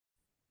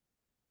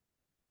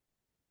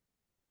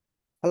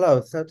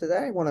Hello. So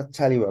today I want to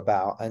tell you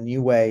about a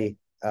new way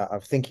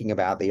of thinking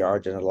about the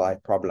origin of life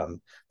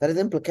problem that has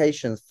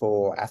implications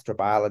for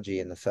astrobiology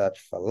and the search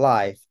for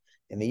life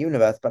in the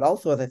universe, but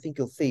also, as I think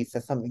you'll see,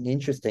 says something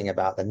interesting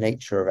about the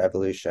nature of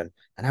evolution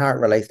and how it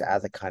relates to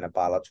other kind of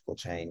biological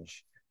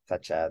change,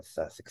 such as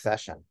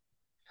succession.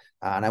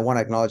 And I want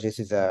to acknowledge this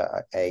is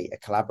a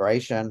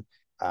collaboration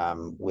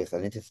with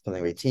an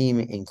interdisciplinary team,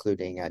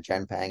 including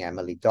Jen Peng,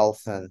 Emily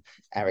Dolson,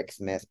 Eric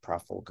Smith,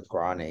 Praful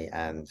Gagrani,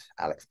 and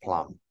Alex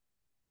Plum.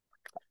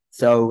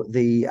 So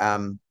the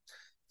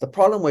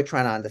problem we're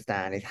trying to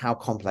understand is how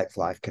complex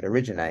life could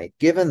originate,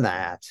 given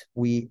that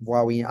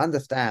while we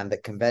understand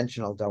that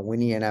conventional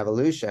Darwinian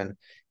evolution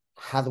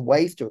has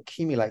ways to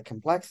accumulate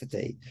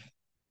complexity,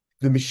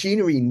 the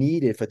machinery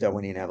needed for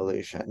Darwinian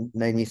evolution,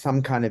 namely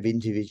some kind of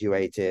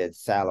individuated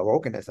cell or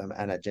organism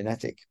and a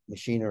genetic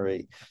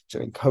machinery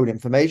to encode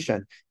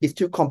information, is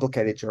too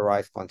complicated to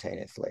arise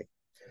spontaneously.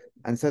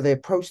 And so the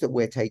approach that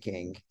we're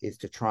taking is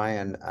to try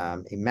and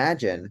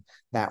imagine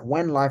that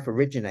when life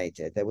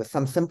originated, there was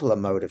some simpler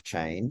mode of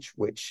change,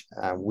 which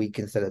we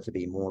consider to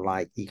be more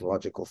like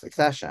ecological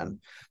succession,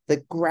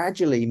 that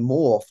gradually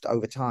morphed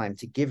over time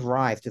to give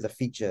rise to the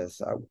features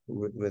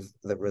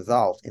that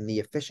result in the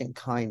efficient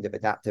kind of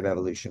adaptive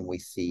evolution we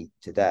see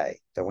today,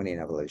 Darwinian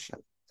evolution.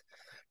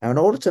 Now, in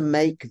order to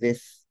make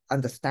this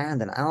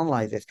understand and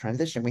analyze this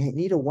transition, we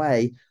need a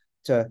way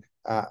to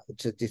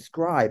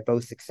describe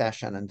both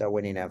succession and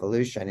Darwinian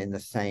evolution in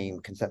the same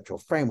conceptual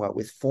framework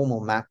with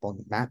formal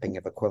mapping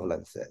of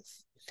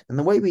equivalences. And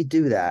the way we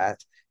do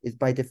that is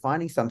by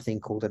defining something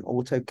called an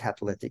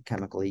autocatalytic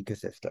chemical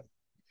ecosystem.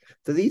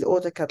 So these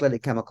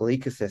autocatalytic chemical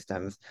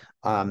ecosystems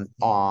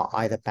are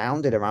either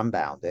bounded or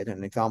unbounded.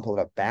 An example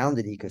of a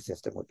bounded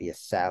ecosystem would be a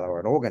cell or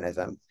an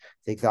organism.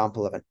 The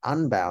example of an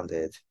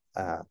unbounded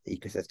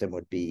ecosystem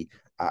would be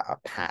a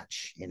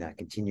patch in a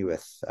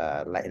continuous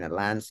in a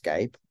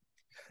landscape.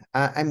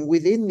 And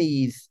within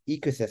these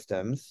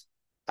ecosystems,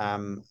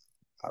 um,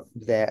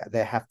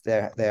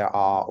 there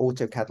are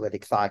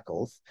autocatalytic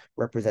cycles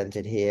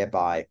represented here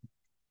by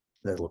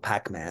the little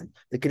Pac-Man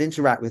that can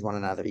interact with one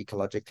another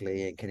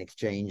ecologically and can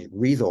exchange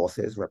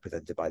resources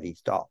represented by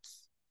these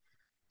dots.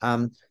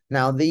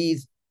 Now,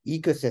 these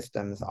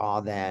ecosystems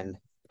are then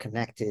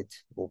connected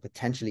or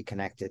potentially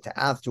connected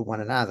to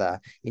one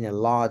another in a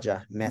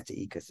larger meta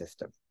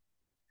ecosystem.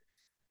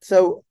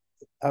 So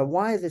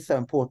why is this so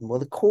important?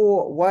 Well,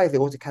 why is the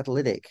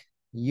autocatalytic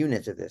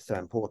unit of this so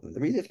important? The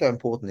reason it's so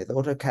important is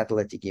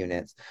autocatalytic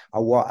units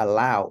are what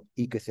allow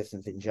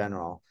ecosystems in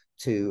general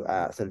to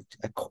sort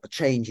of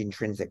change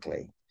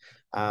intrinsically.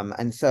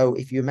 And so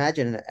if you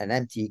imagine an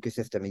empty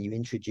ecosystem and you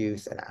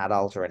introduce an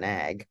adult or an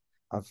egg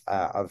of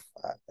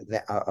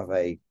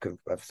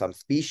some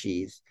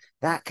species,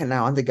 that can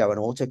now undergo an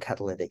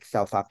autocatalytic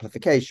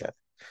self-amplification.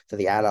 So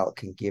the adult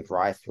can give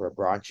rise to a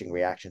branching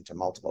reaction to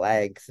multiple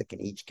eggs that can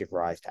each give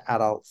rise to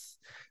adults,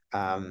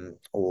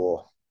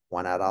 or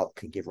one adult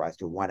can give rise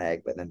to one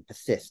egg, but then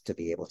persist to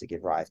be able to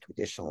give rise to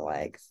additional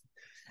eggs.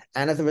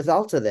 And as a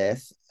result of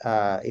this,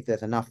 if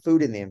there's enough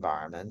food in the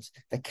environment,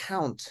 the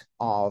count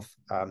of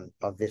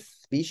this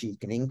species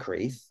can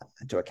increase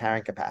to a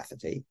carrying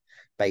capacity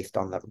based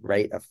on the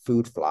rate of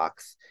food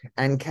flux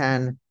and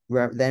can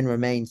then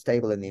remain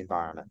stable in the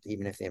environment,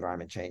 even if the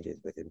environment changes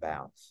within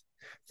bounds.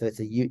 So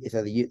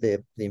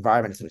the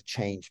environment is sort of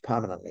changed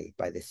permanently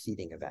by this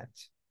seeding event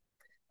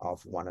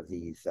of one of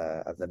these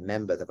of the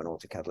members of an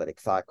autocatalytic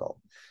cycle.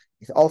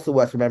 It's also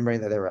worth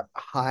remembering that there are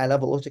higher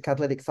level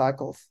autocatalytic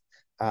cycles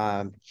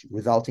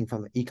resulting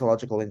from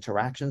ecological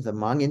interactions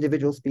among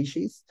individual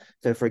species.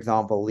 So, for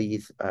example,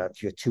 these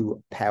your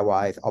two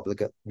pairwise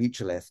obligate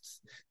mutualists,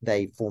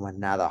 they form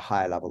another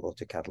higher level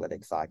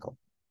autocatalytic cycle.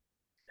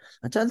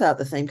 It turns out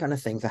the same kind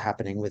of things are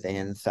happening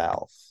within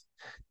cells.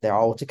 There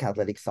are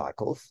autocatalytic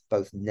cycles,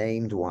 both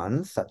named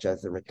ones, such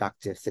as the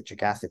reductive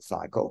citric acid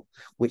cycle,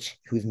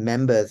 whose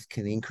members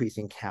can increase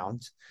in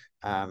count,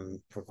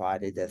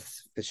 provided there's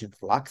sufficient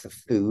flux of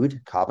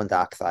food, carbon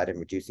dioxide, and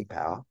reducing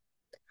power.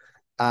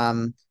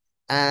 Um,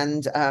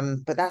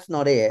 but that's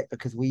not it,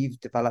 because we've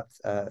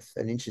developed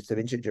an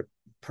integer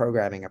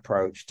programming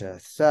approach to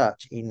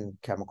search in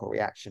chemical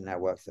reaction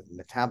networks of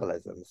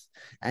metabolisms.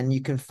 And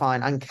you can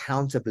find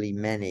uncountably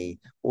many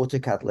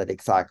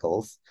autocatalytic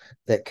cycles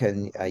that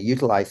can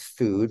utilize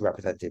food,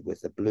 represented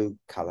with the blue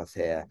colors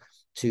here,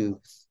 to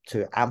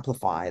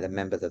amplify the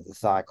members of the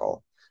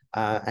cycle.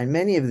 And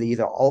many of these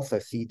are also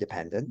seed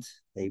dependent.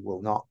 They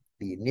will not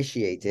be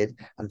initiated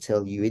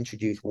until you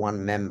introduce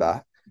one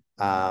member,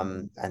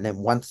 and then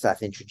once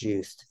that's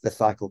introduced, the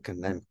cycle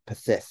can then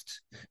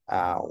persist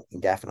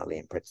indefinitely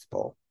in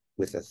principle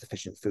with a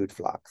sufficient food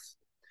flux.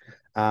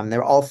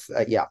 There are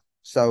also, yeah,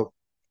 so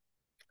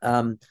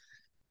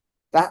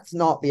that's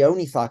not the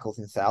only cycles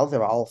in cells.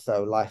 There are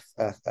also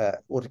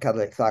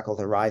autocatalytic cycles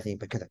arising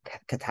because of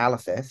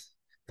catalysis.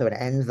 So an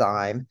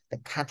enzyme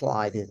that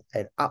catalyzes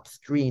an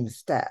upstream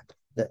step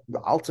that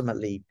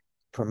ultimately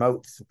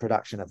promotes the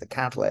production of the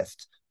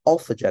catalyst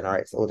also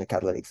generates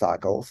autocatalytic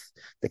cycles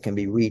that can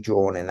be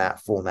redrawn in that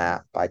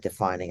format by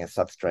defining a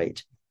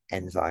substrate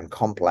enzyme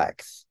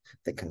complex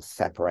that can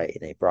separate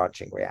in a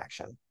branching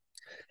reaction.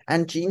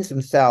 And genes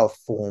themselves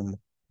form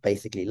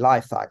basically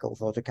life cycles,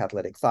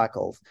 autocatalytic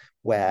cycles,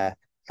 where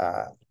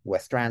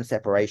strand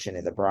separation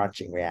is a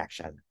branching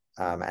reaction,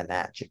 and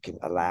that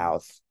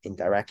allows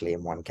indirectly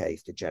in one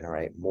case to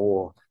generate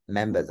more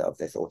members of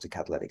this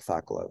autocatalytic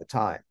cycle over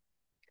time.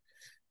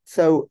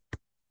 So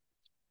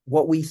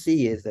what we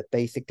see is that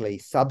basically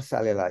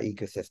subcellular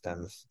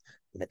ecosystems,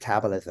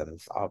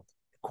 metabolisms are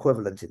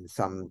equivalent in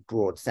some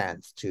broad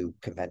sense to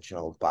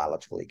conventional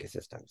biological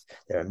ecosystems.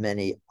 There are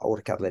many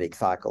autocatalytic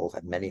cycles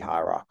at many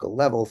hierarchical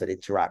levels that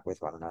interact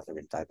with one another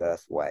in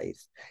diverse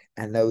ways.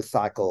 And those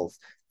cycles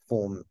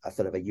form a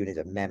sort of a unit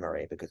of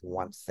memory because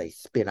once they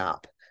spin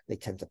up, they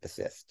tend to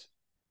persist.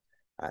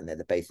 And they're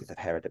the basis of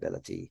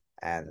heritability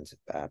and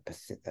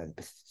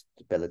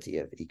stability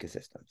of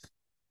ecosystems.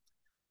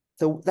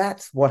 So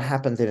that's what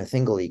happens in a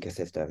single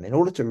ecosystem. In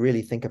order to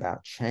really think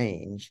about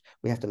change,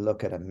 we have to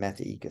look at a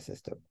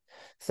meta-ecosystem.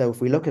 So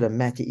if we look at a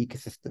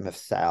meta-ecosystem of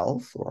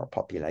cells or a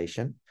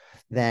population,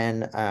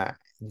 then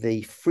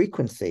the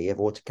frequency of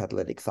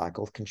autocatalytic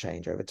cycles can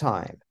change over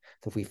time.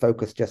 So if we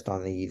focus just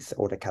on these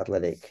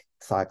autocatalytic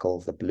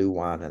cycles, the blue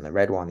one and the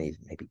red one, these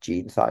maybe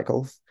gene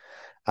cycles,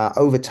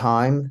 over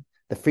time,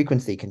 the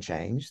frequency can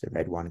change, the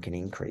red one can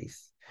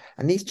increase.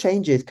 And these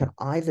changes can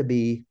either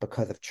be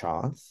because of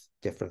chance,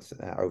 difference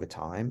over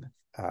time,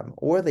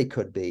 or they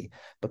could be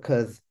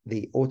because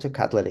the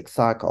autocatalytic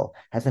cycle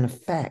has an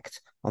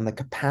effect on the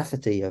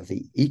capacity of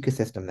the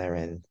ecosystem they're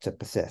in to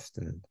persist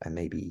and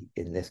maybe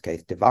in this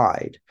case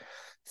divide.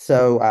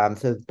 So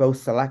both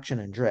selection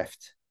and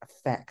drift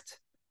affect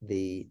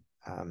the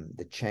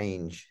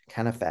change,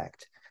 can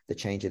affect the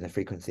change in the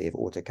frequency of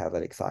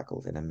autocatalytic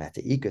cycles in a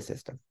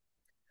meta-ecosystem.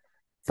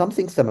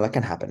 Something similar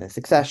can happen in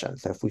succession.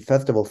 So if we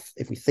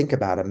think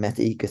about a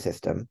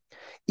meta-ecosystem,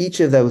 each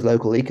of those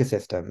local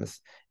ecosystems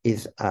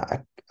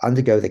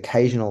undergoes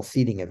occasional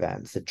seeding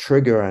events that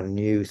trigger a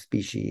new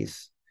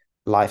species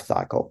life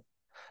cycle.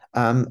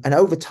 And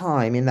over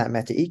time in that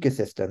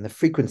meta-ecosystem, the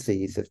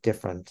frequencies of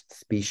different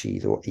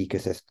species or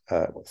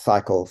ecosystem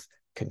cycles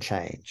can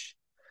change.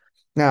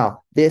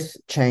 Now, this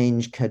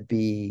change could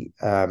be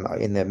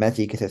in the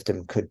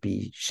meta-ecosystem could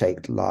be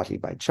shaped largely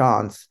by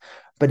chance,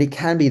 but it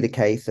can be the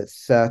case that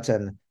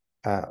certain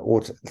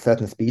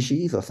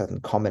species or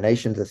certain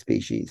combinations of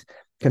species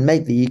can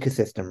make the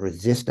ecosystem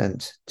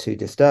resistant to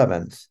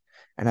disturbance.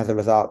 And as a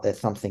result, there's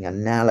something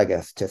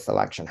analogous to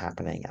selection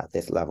happening at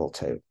this level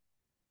too.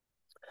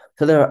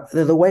 So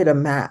there's a way to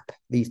map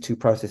these two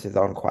processes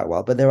on quite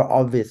well, but there are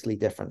obviously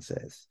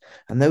differences.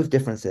 And those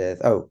differences,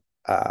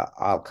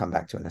 I'll come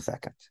back to in a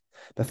second.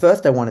 But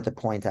first, I wanted to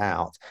point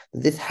out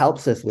that this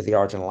helps us with the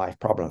origin of life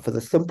problem for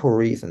the simple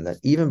reason that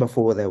even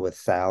before there were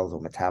cells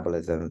or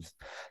metabolisms,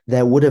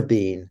 there would have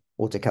been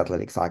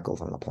autocatalytic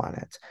cycles on the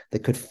planet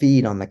that could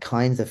feed on the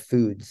kinds of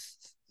foods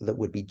that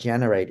would be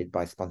generated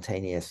by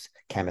spontaneous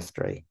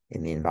chemistry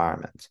in the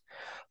environment.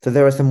 So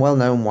there are some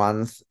well-known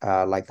ones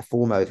like the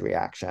Formose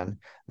reaction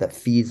that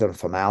feeds on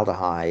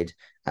formaldehyde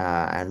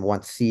and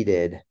once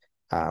seeded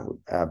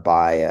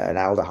by an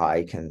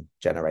aldehyde can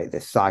generate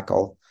this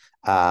cycle.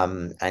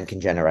 And can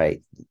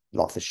generate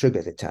lots of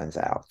sugars, it turns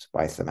out,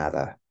 by some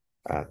other,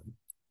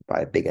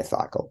 by a bigger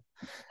cycle.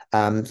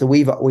 So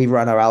we've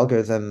run our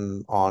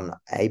algorithm on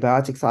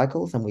abiotic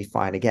cycles, and we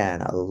find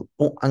again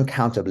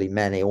uncountably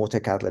many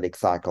autocatalytic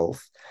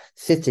cycles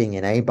sitting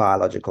in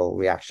abiological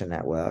reaction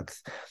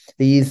networks.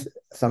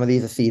 Some of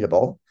these are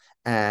seedable,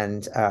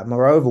 and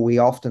moreover,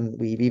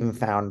 we've even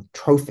found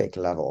trophic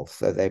levels.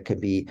 So there could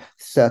be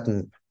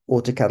certain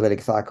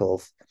autocatalytic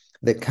cycles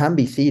that can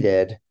be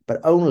seeded,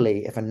 but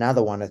only if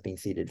another one has been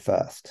seeded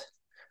first,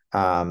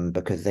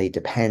 because they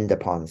depend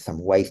upon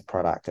some waste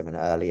product of an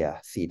earlier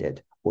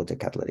seeded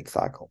autocatalytic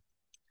cycle.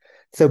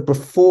 So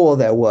before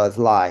there was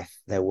life,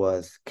 there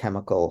was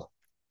chemical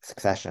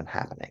succession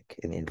happening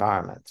in the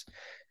environment,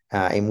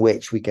 in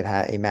which we could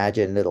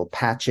imagine little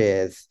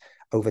patches.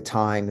 Over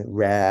time,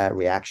 rare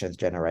reactions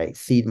generate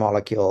seed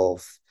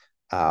molecules,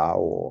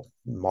 or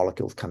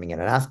molecules coming in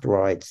on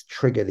asteroids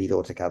trigger these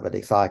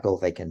autocatalytic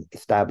cycles. They can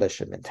establish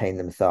and maintain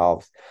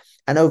themselves.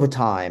 And over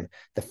time,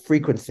 the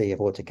frequency of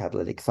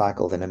autocatalytic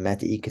cycles in a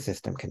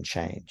meta-ecosystem can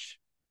change.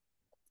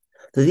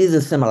 So these are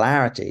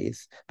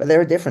similarities, but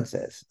there are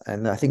differences.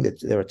 And I think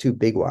that there are two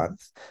big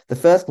ones. The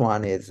first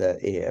one is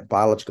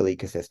biological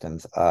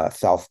ecosystems are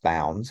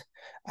self-bound,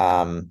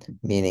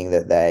 meaning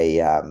that they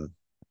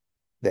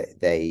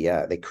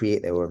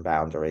create their own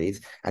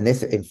boundaries, and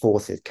this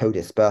enforces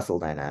co-dispersal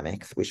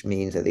dynamics, which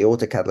means that the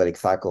autocatalytic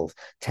cycles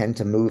tend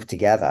to move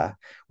together,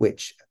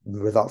 which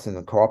results in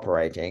them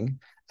cooperating,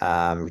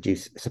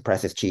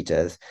 suppresses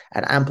cheaters,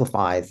 and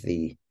amplifies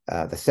the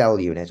cell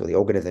unit or the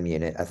organism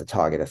unit as a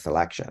target of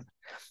selection.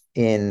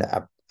 In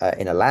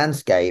a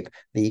landscape,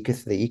 the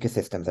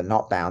ecosystems are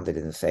not bounded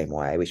in the same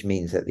way, which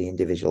means that the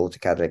individual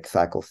autocatalytic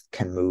cycles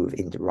can move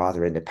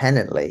rather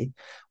independently,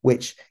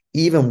 which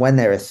even when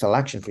there is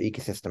selection for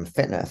ecosystem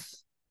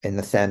fitness, in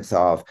the sense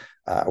of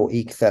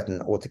certain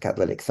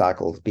autocatalytic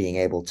cycles being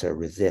able to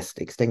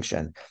resist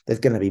extinction, there's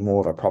going to be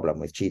more of a problem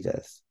with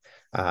cheaters.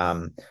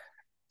 Um,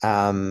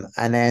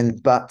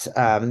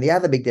 the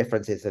other big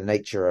difference is the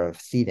nature of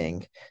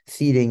seeding.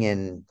 Seeding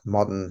in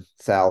modern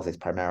cells is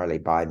primarily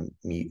by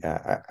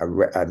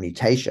a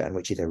mutation,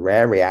 which is a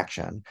rare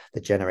reaction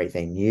that generates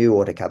a new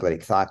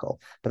autocatalytic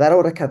cycle. But that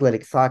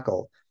autocatalytic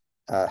cycle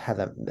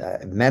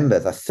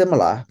members are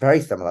similar, very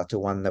similar to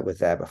one that was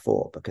there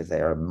before because they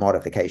are a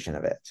modification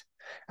of it.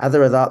 As a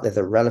result, there's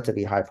a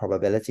relatively high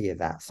probability of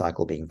that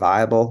cycle being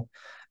viable,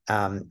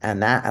 and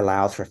that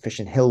allows for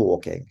efficient hill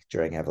walking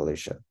during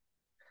evolution.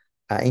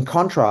 In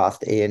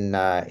contrast, in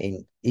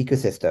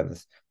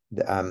ecosystems,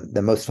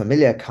 the most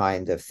familiar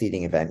kind of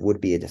seeding event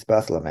would be a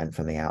dispersal event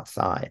from the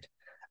outside.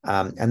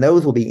 And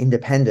those will be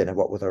independent of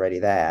what was already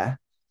there,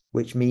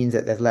 which means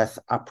that there's less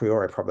a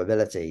priori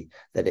probability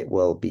that it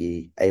will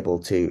be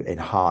able to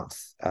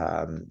enhance,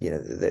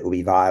 that it will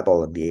be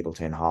viable and be able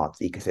to enhance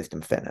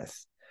ecosystem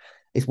fitness.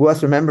 It's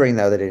worth remembering,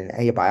 though, that in an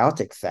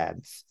abiotic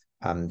sense,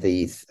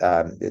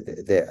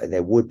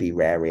 there would be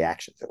rare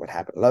reactions that would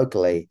happen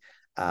locally,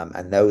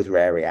 and those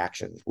rare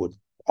reactions would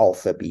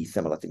also be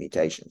similar to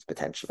mutations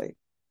potentially.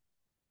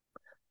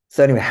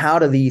 So anyway, how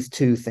do these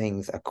two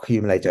things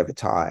accumulate over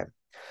time?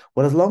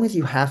 Well, as long as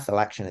you have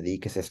selection at the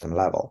ecosystem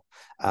level,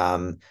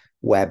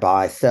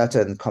 whereby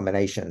certain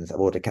combinations of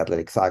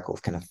autocatalytic cycles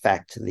can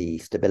affect the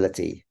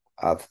stability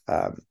of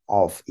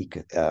those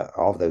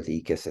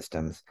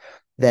ecosystems,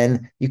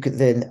 then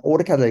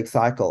autocatalytic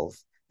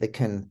cycles that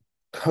can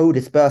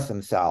co-disperse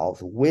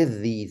themselves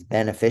with these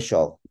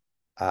beneficial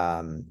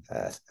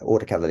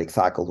autocatalytic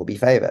cycles will be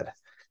favored.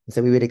 And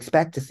so we would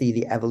expect to see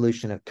the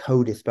evolution of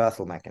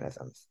co-dispersal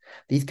mechanisms.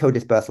 These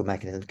co-dispersal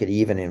mechanisms could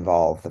even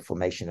involve the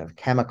formation of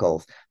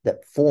chemicals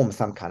that form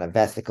some kind of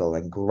vesicle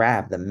and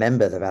grab the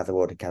members of other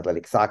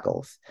autocatalytic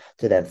cycles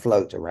to then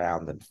float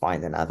around and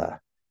find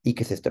another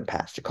ecosystem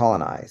patch to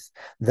colonize.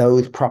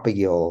 Those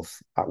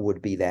propagules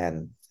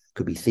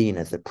could be seen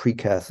as the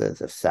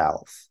precursors of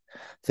cells.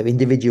 So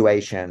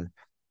individuation,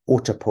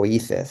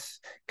 autopoiesis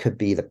could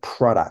be the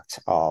product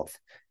of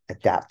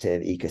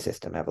adaptive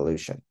ecosystem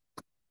evolution.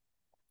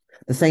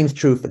 The same is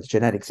true for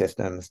genetic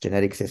systems.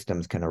 Genetic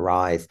systems can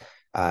arise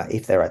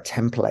if there are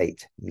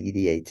template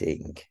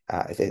mediating,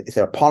 if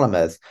there are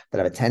polymers that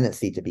have a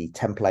tendency to be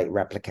template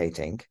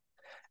replicating,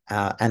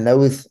 and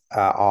those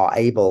are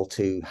able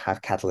to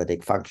have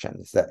catalytic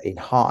functions that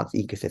enhance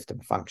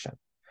ecosystem function.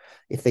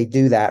 If they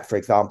do that, for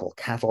example,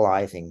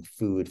 catalyzing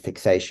food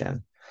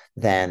fixation,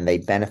 then they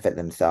benefit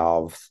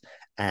themselves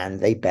and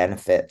they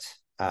benefit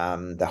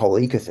the whole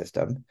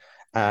ecosystem.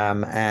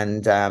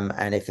 And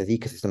if there's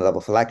ecosystem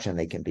level selection,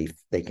 they can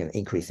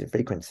increase in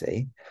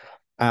frequency.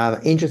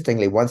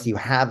 Interestingly, once you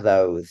have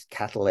those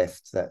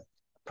catalysts that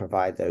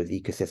provide those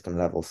ecosystem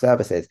level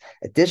services,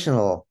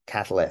 additional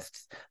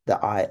catalysts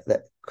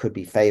that could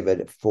be favored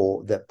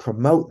that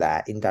promote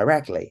that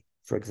indirectly.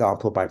 For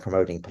example, by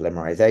promoting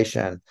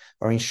polymerization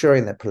or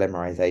ensuring that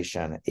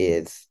polymerization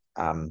is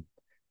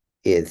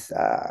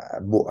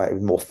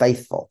more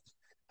faithful.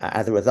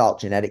 As a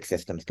result, genetic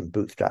systems can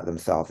bootstrap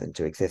themselves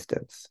into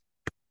existence.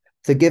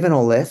 So given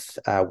all this,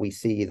 we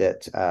see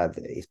that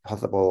it's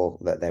possible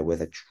that there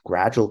was a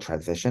gradual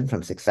transition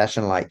from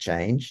succession-like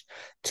change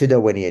to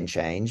Darwinian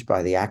change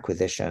by the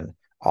acquisition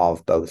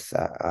of both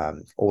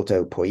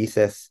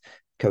autopoiesis,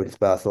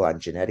 co-dispersal, and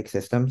genetic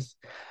systems.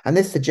 And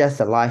this suggests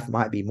that life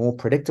might be more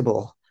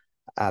predictable.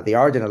 The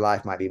origin of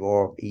life might be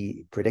more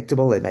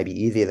predictable. It may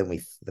be easier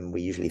than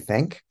we usually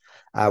think,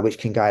 which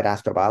can guide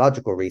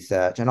astrobiological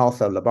research and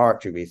also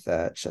laboratory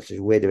research, such as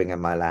we're doing in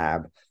my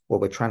lab, where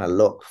we're trying to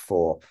look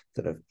for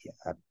sort of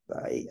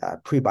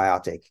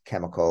prebiotic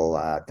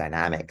chemical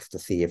dynamics to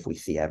see if we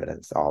see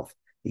evidence of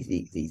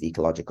these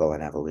ecological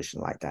and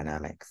evolution-like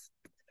dynamics.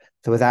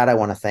 So with that, I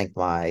want to thank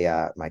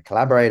my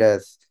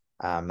collaborators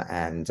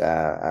and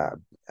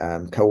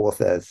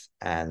co-authors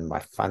and my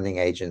funding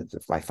agents,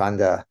 my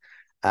funder.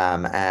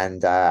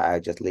 I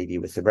just leave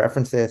you with some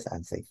references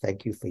and say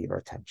thank you for your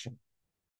attention.